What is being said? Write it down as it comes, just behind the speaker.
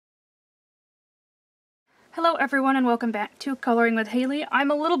Hello everyone and welcome back to Coloring with Haley. I'm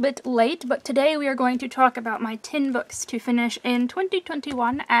a little bit late, but today we are going to talk about my 10 books to finish in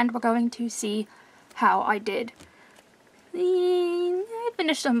 2021 and we're going to see how I did. I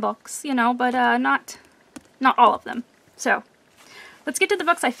finished some books, but not all of them. So, let's get to the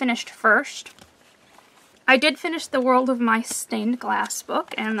books I finished first. I did finish The World of My Stained Glass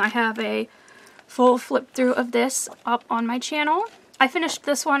book, and I have a full flip through of this up on my channel. I finished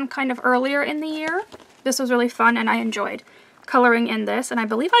this one kind of earlier in the year. This was really fun and I enjoyed coloring in this, and I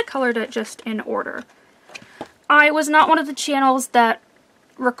believe I colored it just in order. I was not one of the channels that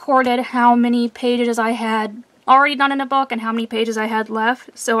recorded how many pages I had already done in a book and how many pages I had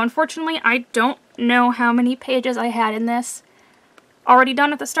left, so unfortunately I don't know how many pages I had in this already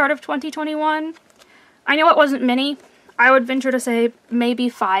done at the start of 2021. I know it wasn't many. I would venture to say maybe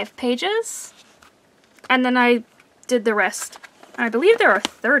 5 pages, and then I did the rest. I believe there are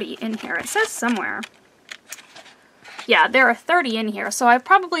 30 in here. It says somewhere. Yeah, there are 30 in here, so I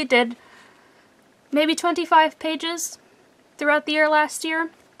probably did maybe 25 pages throughout the year last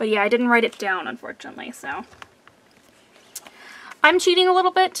year. But yeah, I didn't write it down, unfortunately, so. I'm cheating a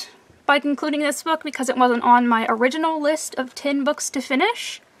little bit by concluding this book because it wasn't on my original list of 10 books to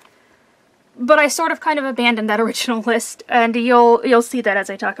finish. But I sort of kind of abandoned that original list, and you'll see that as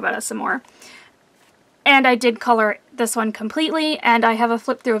I talk about it some more. And I did color this one completely, and I have a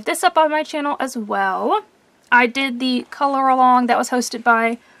flip through of this up on my channel as well. I did the color along that was hosted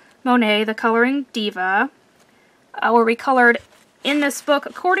by Monet, the Coloring Diva, where we colored in this book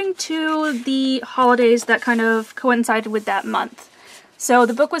according to the holidays that kind of coincided with that month. So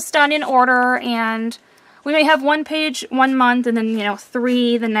the book was done in order, and we may have 1 page 1 month, and then,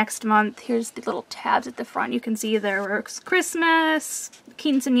 3 the next month. Here's the little tabs at the front. You can see there was Christmas,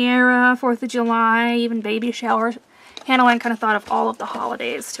 quinceañera, 4th of July, even baby shower. Hannah Lynn kind of thought of all of the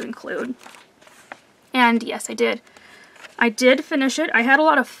holidays to include. And yes, I did. I did finish it. I had a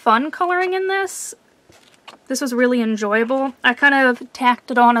lot of fun coloring in this. This was really enjoyable. I kind of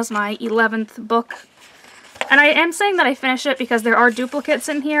tacked it on as my 11th book. And I am saying that I finished it because there are duplicates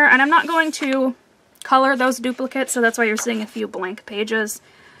in here, and I'm not going to color those duplicates, so that's why you're seeing a few blank pages.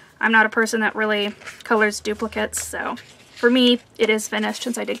 I'm not a person that really colors duplicates, so for me, it is finished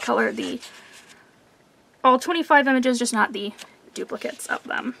since I did color all 25 images, just not the duplicates of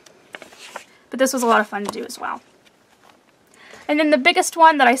them. But this was a lot of fun to do as well. And then the biggest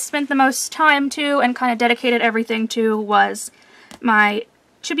one that I spent the most time to and kind of dedicated everything to was my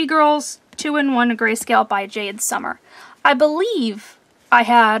Chibi Girls 2-in-1 Grayscale by Jade Summer. I believe I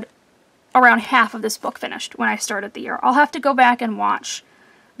had around half of this book finished when I started the year. I'll have to go back and watch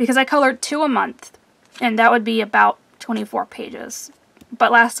because I colored 2 a month, and that would be about 24 pages.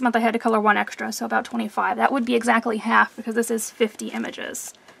 But last month I had to color 1 extra, so about 25. That would be exactly half because this is 50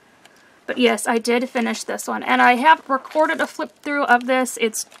 images. But yes, I did finish this one, and I have recorded a flip through of this.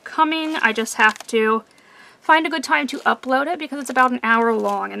 It's coming. I just have to find a good time to upload it because it's about an hour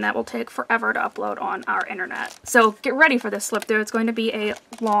long, and that will take forever to upload on our internet. So get ready for this flip through. It's going to be a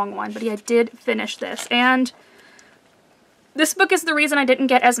long one, but yeah, I did finish this. And this book is the reason I didn't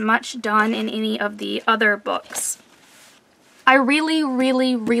get as much done in any of the other books. I really,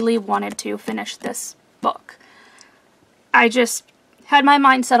 really, really wanted to finish this book. I just had my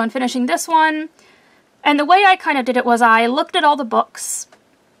mind set on finishing this one, and the way I kind of did it was I looked at all the books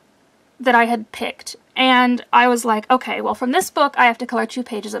that I had picked, and I was like, okay, well from this book I have to color 2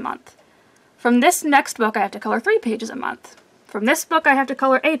 pages a month. From this next book I have to color 3 pages a month. From this book I have to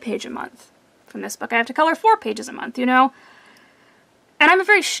color a page a month. From this book I have to color 4 pages a month, And I'm a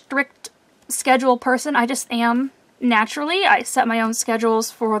very strict schedule person. I just am. Naturally, I set my own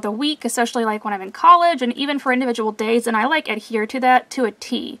schedules for the week, especially like when I'm in college and even for individual days, and I adhere to that to a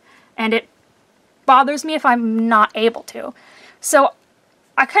T, and it bothers me if I'm not able to. So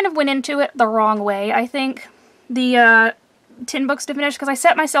I kind of went into it the wrong way, I think, the 10 books to finish, because I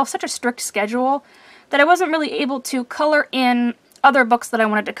set myself such a strict schedule that I wasn't really able to color in other books that I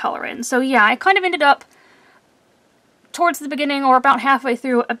wanted to color in. So yeah, I kind of ended up towards the beginning or about halfway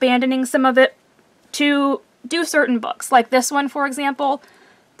through abandoning some of it to do certain books, like this one, for example,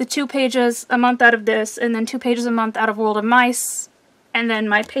 the 2 pages a month out of this, and then 2 pages a month out of World of Mice, and then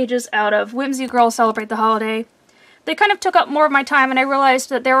my pages out of Whimsy Girl Celebrate the Holiday. They kind of took up more of my time, and I realized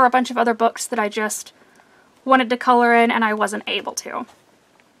that there were a bunch of other books that I just wanted to color in, and I wasn't able to.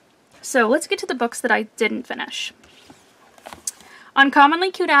 So let's get to the books that I didn't finish. Uncommonly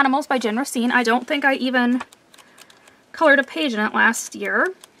Cute Animals by Jen Racine. I don't think I even colored a page in it last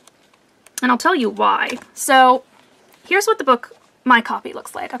year. And I'll tell you why. So, here's what the book, my copy,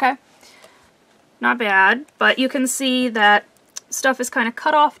 looks like, okay? Not bad, but you can see that stuff is kind of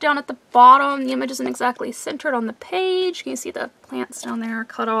cut off down at the bottom. The image isn't exactly centered on the page. Can you see the plants down there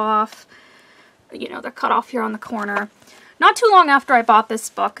cut off? You know, they're cut off here on the corner. Not too long after I bought this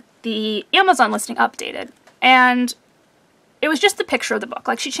book, the Amazon listing updated, and it was just the picture of the book.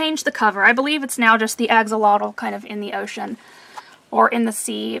 Like, she changed the cover. I believe it's now just the axolotl kind of in the ocean or in the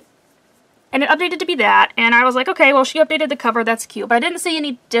sea. And it updated to be that, and I was like, okay, well, she updated the cover, that's cute. But I didn't see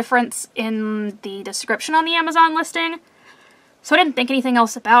any difference in the description on the Amazon listing, so I didn't think anything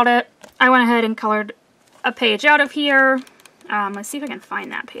else about it. I went ahead and colored a page out of here. Let's see if I can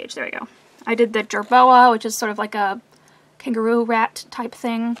find that page. There we go. I did the jerboa, which is sort of like a kangaroo rat type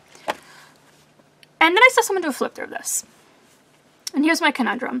thing. And then I saw someone do a flip through of this. And here's my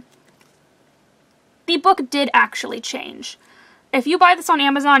conundrum. The book did actually change. If you buy this on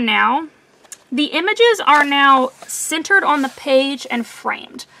Amazon now, the images are now centered on the page and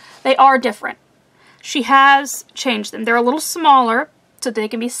framed. They are different. She has changed them. They're a little smaller so they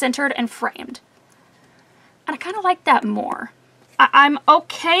can be centered and framed. And I kind of like that more. I'm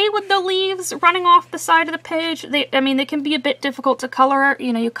okay with the leaves running off the side of the page. I mean, they can be a bit difficult to color.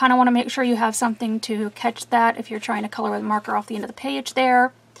 You know, you kind of want to make sure you have something to catch that if you're trying to color with a marker off the end of the page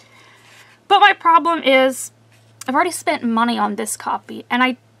there. But my problem is, I've already spent money on this copy, and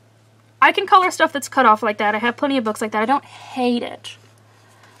I can color stuff that's cut off like that. I have plenty of books like that. I don't hate it.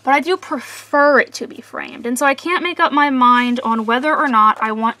 But I do prefer it to be framed. And so I can't make up my mind on whether or not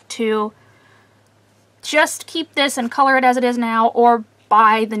I want to just keep this and color it as it is now or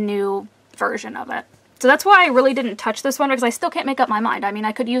buy the new version of it. So that's why I really didn't touch this one, because I still can't make up my mind. I mean,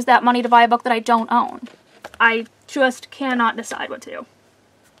 I could use that money to buy a book that I don't own. I just cannot decide what to do.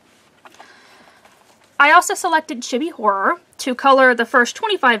 I also selected Chibi Horror to color the first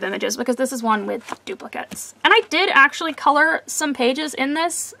 25 images because this is one with duplicates. And I did actually color some pages in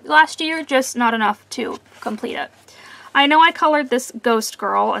this last year, just not enough to complete it. I know I colored this ghost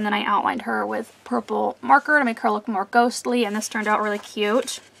girl and then I outlined her with purple marker to make her look more ghostly, and this turned out really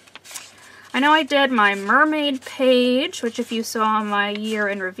cute. I know I did my mermaid page, which if you saw my year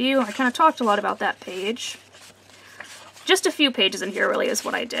in review, I kind of talked a lot about that page. Just a few pages in here really is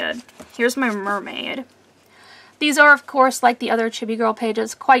what I did. Here's my mermaid. These are, of course, like the other Chibi Girl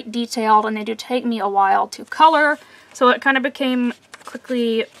pages, quite detailed, and they do take me a while to color, so it kind of became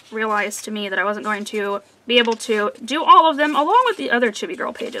quickly realized to me that I wasn't going to be able to do all of them along with the other Chibi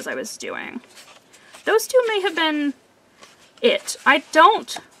Girl pages I was doing. Those two may have been it. I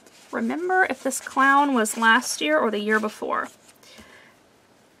don't remember if this clown was last year or the year before,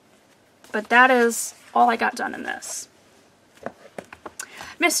 but that is all I got done in this.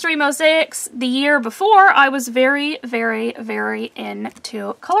 Mystery Mosaics, the year before, I was very, very, very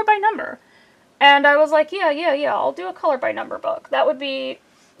into color by number. And I was like, yeah, I'll do a color by number book. That would be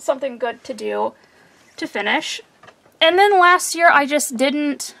something good to do to finish. And then last year, I just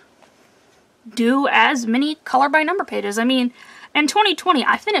didn't do as many color by number pages. I mean, in 2020,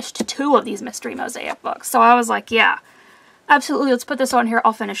 I finished 2 of these Mystery Mosaic books. So I was like, yeah, absolutely, let's put this on here,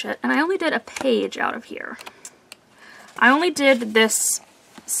 I'll finish it. And I only did a page out of here. I only did this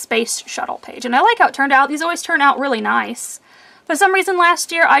space shuttle page, and I like how it turned out. These always turn out really nice. For some reason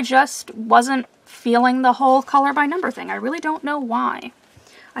last year I just wasn't feeling the whole color by number thing. I really don't know why.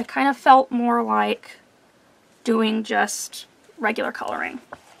 I kind of felt more like doing just regular coloring.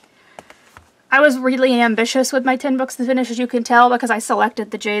 I was really ambitious with my 10 books to finish, as you can tell, because I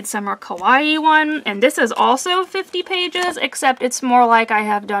selected the Jade Summer Kawaii one, and this is also 50 pages, except it's more like I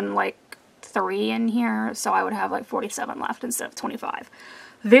have done like 3 in here, so I would have like 47 left instead of 25.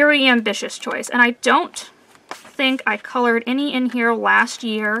 Very ambitious choice, and I don't think I colored any in here last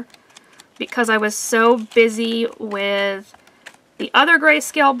year because I was so busy with the other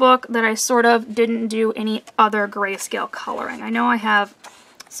grayscale book that I sort of didn't do any other grayscale coloring. I know I have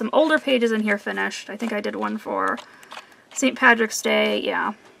some older pages in here finished. I think I did one for St. Patrick's Day,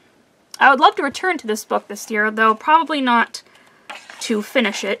 yeah. I would love to return to this book this year, though probably not to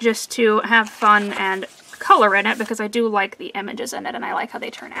finish it, just to have fun and color in it, because I do like the images in it and I like how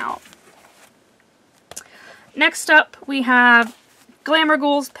they turn out. Next up, we have Glamour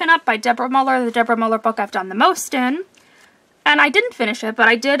Ghouls Pinup by Deborah Muller, the Deborah Muller book I've done the most in. And I didn't finish it, but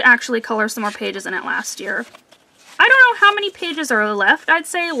I did actually color some more pages in it last year. I don't know how many pages are left. I'd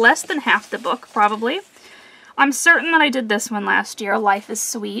say less than half the book, probably. I'm certain that I did this one last year, Life is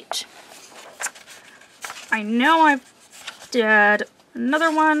Sweet. I know I did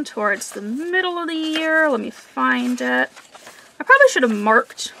another one towards the middle of the year. Let me find it. I probably should have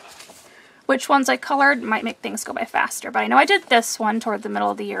marked which ones I colored. Might make things go by faster, but I know I did this one toward the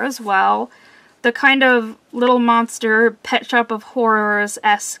middle of the year as well. The kind of Little Monster, Pet Shop of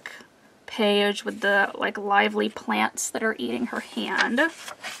Horrors-esque page with the like lively plants that are eating her hand.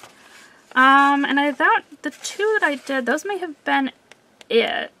 And I thought the two that I did, those may have been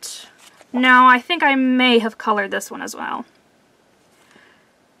it. No, I think I may have colored this one as well.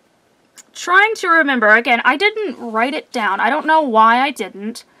 Trying to remember, again, I didn't write it down. I don't know why I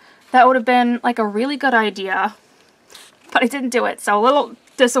didn't. That would have been like a really good idea, but I didn't do it, so a little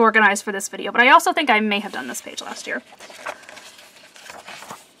disorganized for this video. But I also think I may have done this page last year.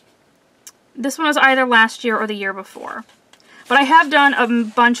 This one was either last year or the year before. But I have done a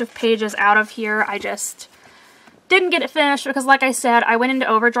bunch of pages out of here. I just didn't get it finished because, like I said, I went into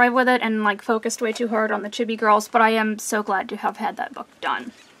overdrive with it and like focused way too hard on the Chibi Girls, but I am so glad to have had that book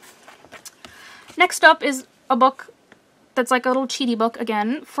done. Next up is a book that's like a little cheaty book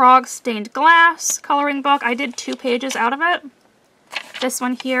again. Frog Stained Glass coloring book. I did 2 pages out of it. This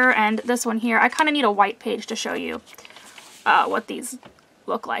one here and this one here. I kind of need a white page to show you what these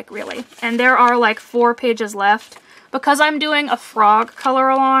look like, really. And there are like 4 pages left. Because I'm doing a frog color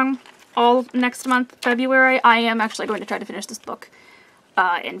along all next month, February, I am actually going to try to finish this book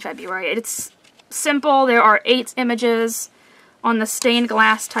in February. It's simple. There are 8 images on the stained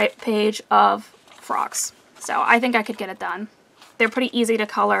glass type page of frogs. So I think I could get it done. They're pretty easy to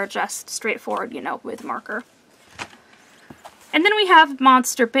color, just straightforward, you know, with marker. And then we have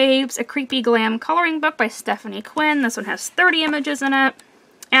Monster Babes, a creepy glam coloring book by Stephanie Quinn. This one has 30 images in it.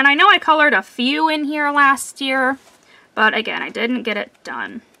 And I know I colored a few in here last year, but again, I didn't get it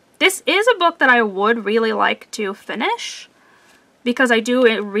done. This is a book that I would really like to finish because I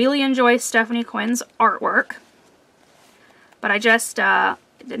do really enjoy Stephanie Quinn's artwork. But I just,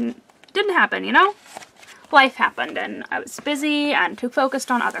 it didn't happen, you know? Life happened and I was busy and too focused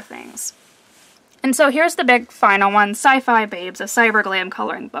on other things. And so here's the big final one, Sci-Fi Babes, a cyber glam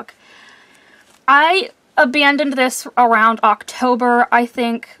coloring book. I abandoned this around October, I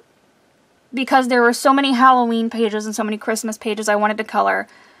think, because there were so many Halloween pages and so many Christmas pages I wanted to color.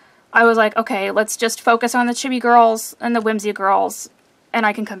 I was like, okay, let's just focus on the Chibi Girls and the Whimsy Girls, and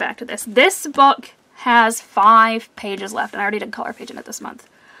I can come back to this. This book has 5 pages left, and I already did color page in it this month.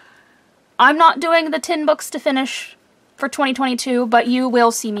 I'm not doing the 10 books to finish for 2022, but you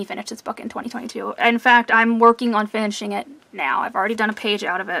will see me finish this book in 2022. In fact, I'm working on finishing it now. I've already done a page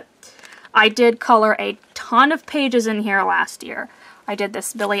out of it. I did color a ton of pages in here last year. I did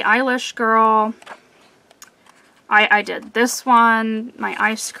this Billie Eilish girl. I did this one, my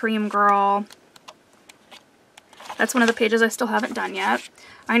ice cream girl. That's one of the pages I still haven't done yet.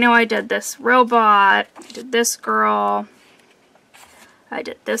 I know I did this robot, I did this girl, I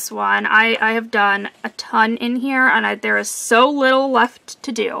did this one. I have done a ton in here, and there is so little left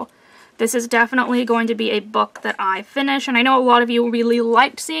to do. This is definitely going to be a book that I finish, and I know a lot of you really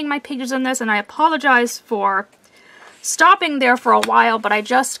liked seeing my pages in this, and I apologize for stopping there for a while, but I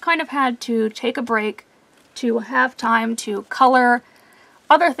just kind of had to take a break to have time to color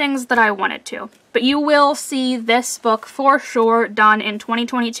other things that I wanted to. But you will see this book for sure done in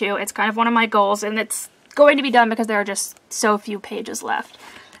 2022. It's kind of one of my goals, and it's going to be done because there are just so few pages left.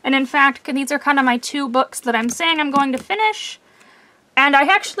 And in fact, these are kind of my 2 books that I'm saying I'm going to finish. And I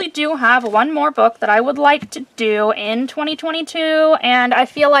actually do have one more book that I would like to do in 2022, and I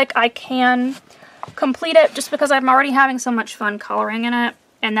feel like I can complete it just because I'm already having so much fun coloring in it,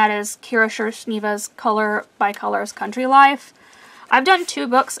 and that is Kira Shershneva's Color by Colors Country Life. I've done 2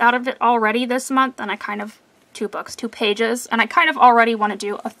 books out of it already this month, and I kind of, 2 pages, and I kind of already want to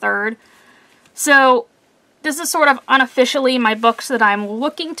do a 3rd. So this is sort of unofficially my books that I'm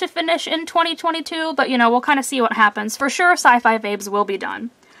looking to finish in 2022, but you know, we'll kind of see what happens. For sure, Sci-Fi Babes will be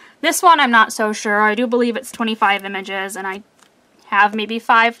done. This one I'm not so sure. I do believe it's 25 images, and I have maybe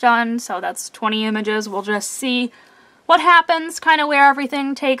 5 done, so that's 20 images. We'll just see what happens, kind of where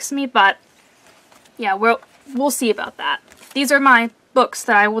everything takes me, but yeah, we'll see about that. These are my books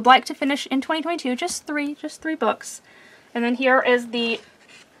that I would like to finish in 2022, just three books. And then here is the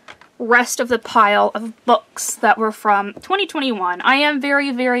rest of the pile of books that were from 2021. I am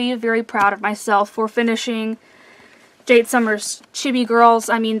very, very, very proud of myself for finishing Jade Summers' Chibi Girls.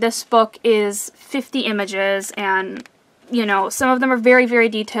 I mean, this book is 50 images, and, you know, some of them are very, very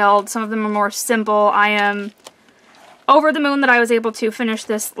detailed, some of them are more simple. I am over the moon that I was able to finish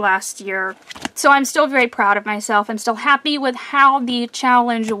this last year. So I'm still very proud of myself. I'm still happy with how the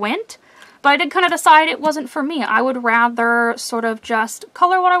challenge went. But I did kind of decide it wasn't for me. I would rather sort of just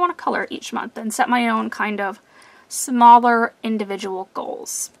color what I want to color each month and set my own kind of smaller individual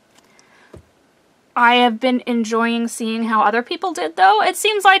goals. I have been enjoying seeing how other people did, though. It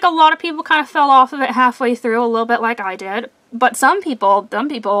seems like a lot of people kind of fell off of it halfway through, a little bit like I did. But some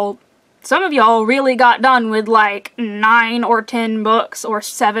people some of y'all really got done with like 9 or 10 books or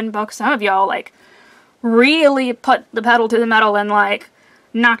 7 books. Some of y'all like really put the pedal to the metal and like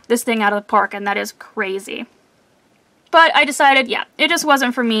knocked this thing out of the park, and that is crazy. But I decided, yeah, it just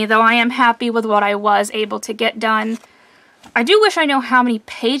wasn't for me, though I am happy with what I was able to get done. I do wish I knew how many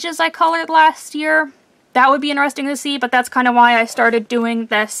pages I colored last year. That would be interesting to see, but that's kind of why I started doing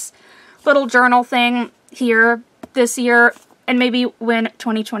this little journal thing here this year. And maybe when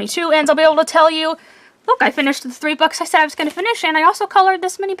 2022 ends, I'll be able to tell you, look, I finished the 3 books I said I was going to finish, and I also colored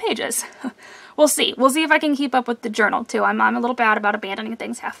this many pages. We'll see. We'll see if I can keep up with the journal, too. I'm a little bad about abandoning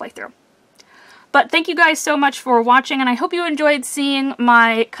things halfway through. But thank you guys so much for watching, and I hope you enjoyed seeing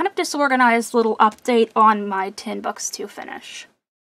my kind of disorganized little update on my 10 books to finish.